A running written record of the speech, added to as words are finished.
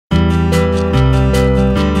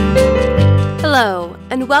Hello,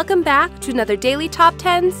 and welcome back to another Daily Top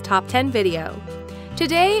 10's Top 10 video.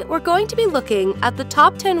 Today, we're going to be looking at the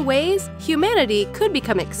top 10 ways humanity could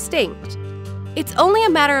become extinct. It's only a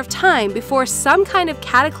matter of time before some kind of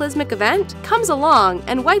cataclysmic event comes along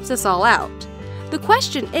and wipes us all out. The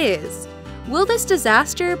question is, will this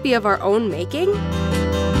disaster be of our own making?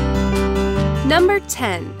 Number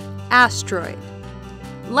 10. Asteroid.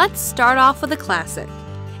 Let's start off with a classic.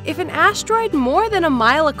 If an asteroid more than a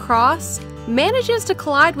mile across manages to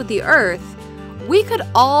collide with the Earth, we could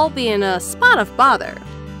all be in a spot of bother.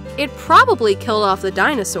 It probably killed off the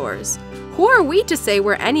dinosaurs. Who are we to say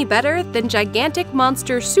we're any better than gigantic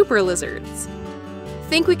monster super lizards?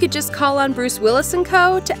 Think we could just call on Bruce Willis and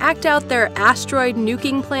co. to act out their asteroid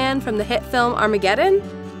nuking plan from the hit film Armageddon?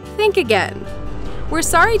 Think again. We're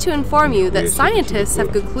sorry to inform you that scientists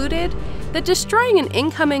have concluded that destroying an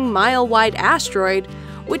incoming mile-wide asteroid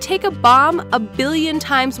would take a bomb 1 billion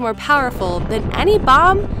times more powerful than any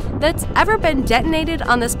bomb that's ever been detonated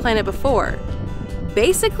on this planet before.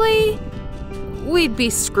 Basically, we'd be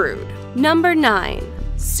screwed. Number 9.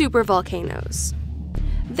 Supervolcanoes.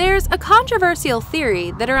 There's a controversial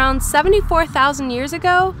theory that around 74,000 years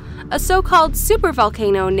ago, a so-called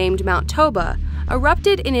supervolcano named Mount Toba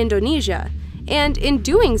erupted in Indonesia, and in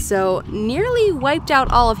doing so, nearly wiped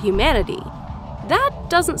out all of humanity. That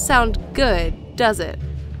doesn't sound good, does it?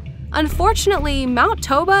 Unfortunately, Mount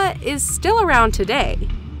Toba is still around today.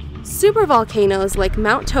 Supervolcanoes like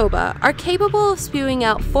Mount Toba are capable of spewing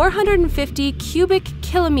out 450 cubic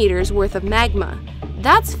kilometers worth of magma.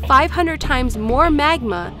 That's 500 times more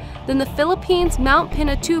magma than the Philippines' Mount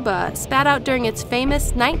Pinatubo spat out during its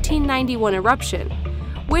famous 1991 eruption,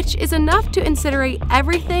 which is enough to incinerate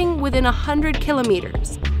everything within 100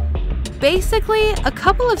 kilometers. Basically, a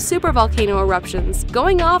couple of supervolcano eruptions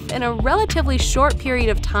going off in a relatively short period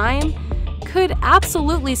of time could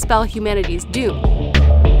absolutely spell humanity's doom.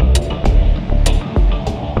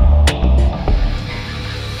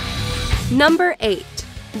 Number 8.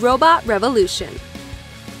 Robot Revolution.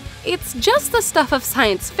 It's just the stuff of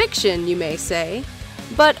science fiction, you may say,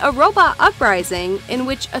 but a robot uprising in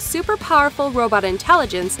which a super powerful robot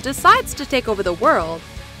intelligence decides to take over the world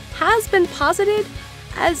has been posited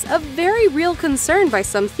as a very real concern by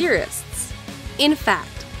some theorists. In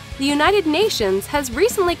fact, the United Nations has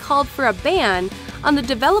recently called for a ban on the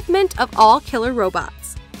development of all killer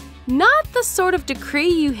robots. Not the sort of decree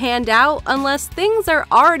you hand out unless things are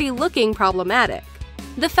already looking problematic.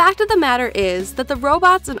 The fact of the matter is that the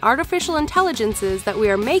robots and artificial intelligences that we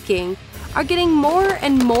are making are getting more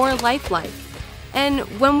and more lifelike. And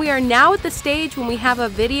when we are now at the stage when we have a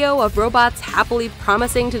video of robots happily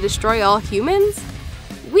promising to destroy all humans,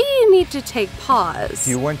 we need to take pause.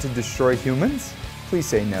 Do you want to destroy humans? Please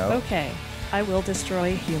say no. Okay, I will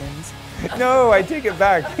destroy humans. No, I take it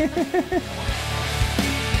back.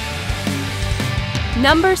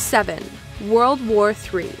 Number 7. World War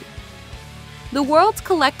III. The world's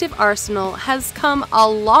collective arsenal has come a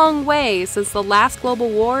long way since the last global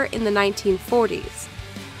war in the 1940s,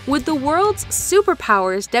 with the world's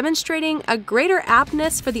superpowers demonstrating a greater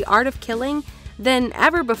aptness for the art of killing than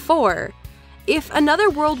ever before. If another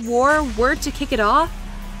world war were to kick it off,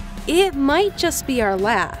 it might just be our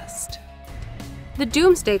last. The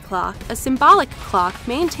Doomsday Clock, a symbolic clock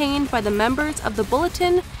maintained by the members of the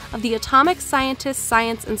Bulletin of the Atomic Scientists'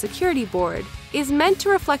 Science and Security Board, is meant to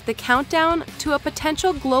reflect the countdown to a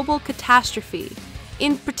potential global catastrophe,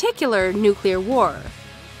 in particular nuclear war.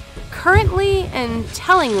 Currently and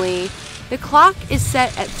tellingly, the clock is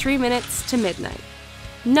set at 3 minutes to midnight.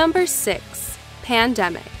 Number 6.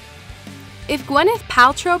 Pandemic. If Gwyneth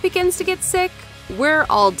Paltrow begins to get sick, we're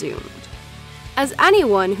all doomed. As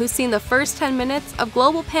anyone who's seen the first 10 minutes of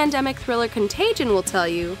global pandemic thriller Contagion will tell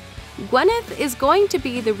you, Gwyneth is going to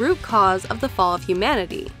be the root cause of the fall of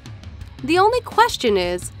humanity. The only question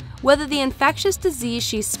is whether the infectious disease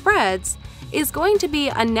she spreads is going to be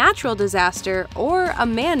a natural disaster or a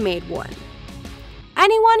man-made one.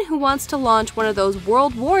 Anyone who wants to launch one of those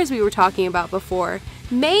world wars we were talking about before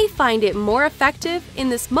may find it more effective in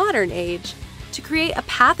this modern age to create a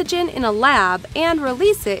pathogen in a lab and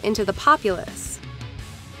release it into the populace.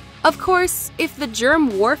 Of course, if the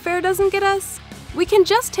germ warfare doesn't get us, we can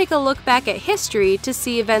just take a look back at history to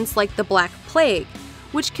see events like the Black Plague,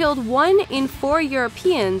 which killed 1 in 4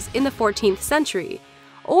 Europeans in the 14th century,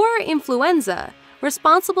 or influenza,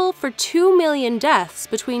 responsible for 2 million deaths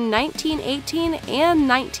between 1918 and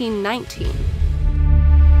 1919.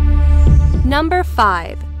 Number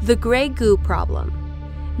 5. The Grey Goo Problem.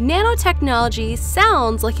 Nanotechnology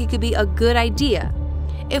sounds like it could be a good idea.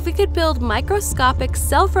 If we could build microscopic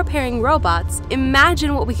self-repairing robots,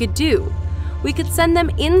 imagine what we could do. We could send them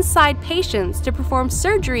inside patients to perform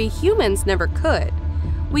surgery humans never could.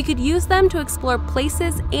 We could use them to explore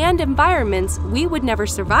places and environments we would never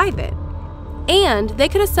survive in. And they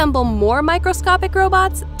could assemble more microscopic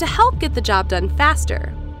robots to help get the job done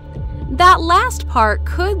faster. That last part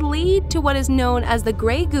could lead to what is known as the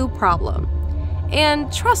gray goo problem.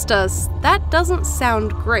 And trust us, that doesn't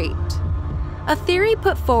sound great. A theory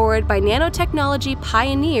put forward by nanotechnology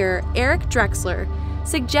pioneer Eric Drexler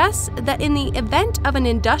suggests that in the event of an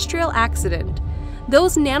industrial accident,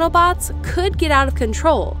 those nanobots could get out of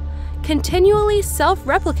control, continually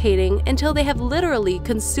self-replicating until they have literally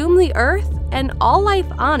consumed the Earth and all life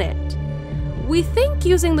on it. We think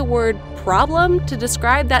using the word problem to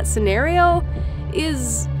describe that scenario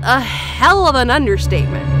is a hell of an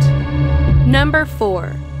understatement. Number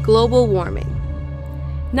 4. Global warming.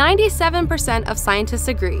 97% of scientists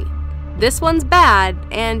agree. This one's bad,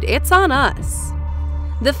 and it's on us.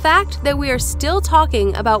 The fact that we are still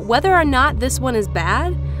talking about whether or not this one is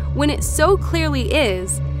bad, when it so clearly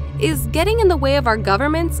is getting in the way of our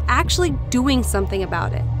governments actually doing something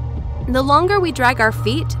about it. The longer we drag our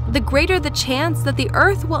feet, the greater the chance that the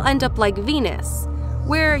Earth will end up like Venus,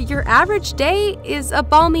 where your average day is a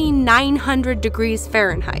balmy 900 degrees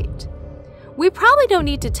Fahrenheit. We probably don't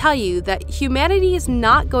need to tell you that humanity is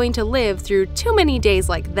not going to live through too many days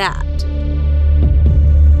like that.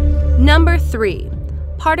 Number 3.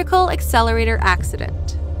 Particle accelerator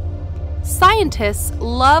accident. Scientists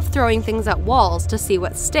love throwing things at walls to see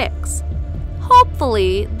what sticks.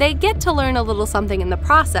 Hopefully, they get to learn a little something in the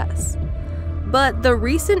process. But the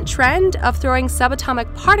recent trend of throwing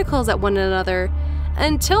subatomic particles at one another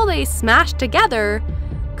until they smash together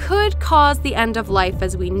could cause the end of life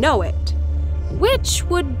as we know it, which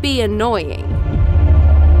would be annoying.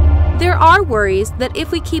 There are worries that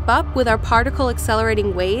if we keep up with our particle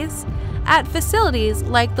accelerating ways, at facilities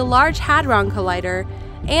like the Large Hadron Collider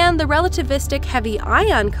and the Relativistic Heavy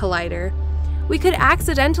Ion Collider, we could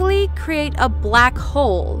accidentally create a black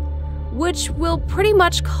hole, which will pretty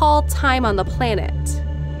much call time on the planet.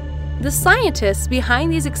 The scientists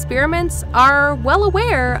behind these experiments are well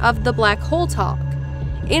aware of the black hole talk.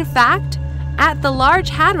 In fact, at the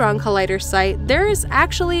Large Hadron Collider site, there is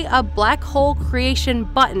actually a black hole creation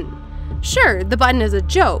button. Sure, the button is a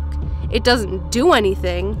joke. It doesn't do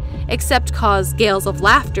anything, except cause gales of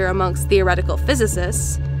laughter amongst theoretical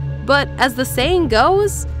physicists. But as the saying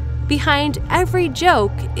goes, behind every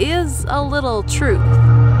joke is a little truth.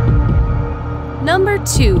 Number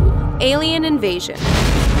 2. Alien invasion.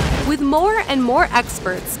 With more and more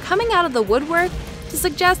experts coming out of the woodwork to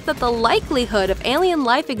suggest that the likelihood of alien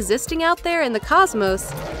life existing out there in the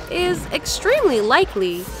cosmos is extremely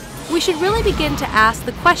likely, we should really begin to ask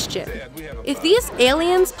the question, if these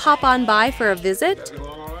aliens pop on by for a visit,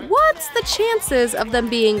 what's the chances of them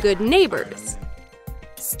being good neighbors?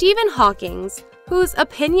 Stephen Hawking, whose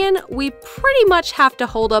opinion we pretty much have to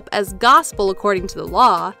hold up as gospel according to the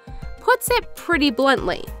law, puts it pretty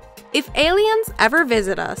bluntly. If aliens ever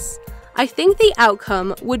visit us, I think the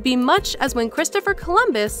outcome would be much as when Christopher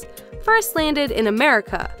Columbus first landed in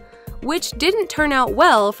America, which didn't turn out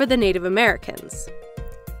well for the Native Americans.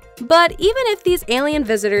 But even if these alien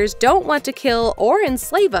visitors don't want to kill or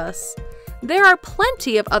enslave us, there are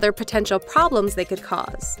plenty of other potential problems they could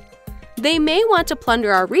cause. They may want to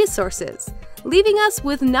plunder our resources, leaving us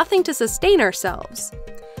with nothing to sustain ourselves.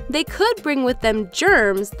 They could bring with them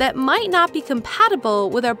germs that might not be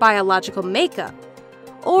compatible with our biological makeup.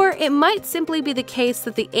 Or it might simply be the case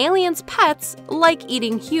that the aliens' pets like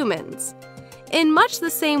eating humans, in much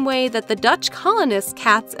the same way that the Dutch colonists'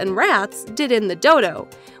 cats and rats did in the dodo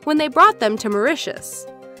when they brought them to Mauritius.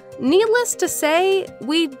 Needless to say,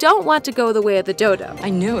 we don't want to go the way of the dodo. I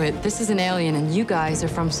knew it. This is an alien, and you guys are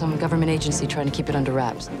from some government agency trying to keep it under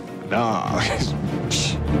wraps. No.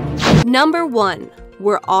 Number 1.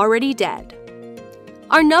 We're already dead.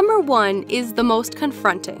 Our number 1 is the most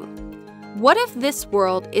confronting. What if this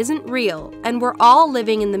world isn't real and we're all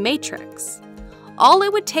living in the Matrix? All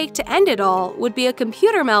it would take to end it all would be a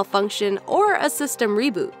computer malfunction or a system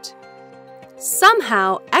reboot.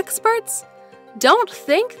 Somehow, experts don't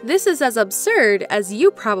think this is as absurd as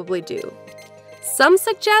you probably do. Some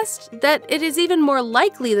suggest that it is even more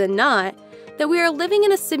likely than not that we are living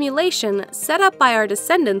in a simulation set up by our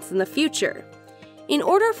descendants in the future. In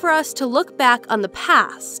order for us to look back on the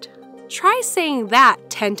past, try saying that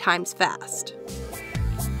 10 times fast.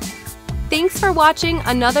 Thanks for watching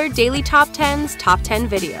another Daily Top 10's Top 10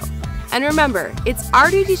 video. And remember, it's our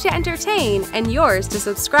duty to entertain and yours to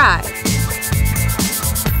subscribe.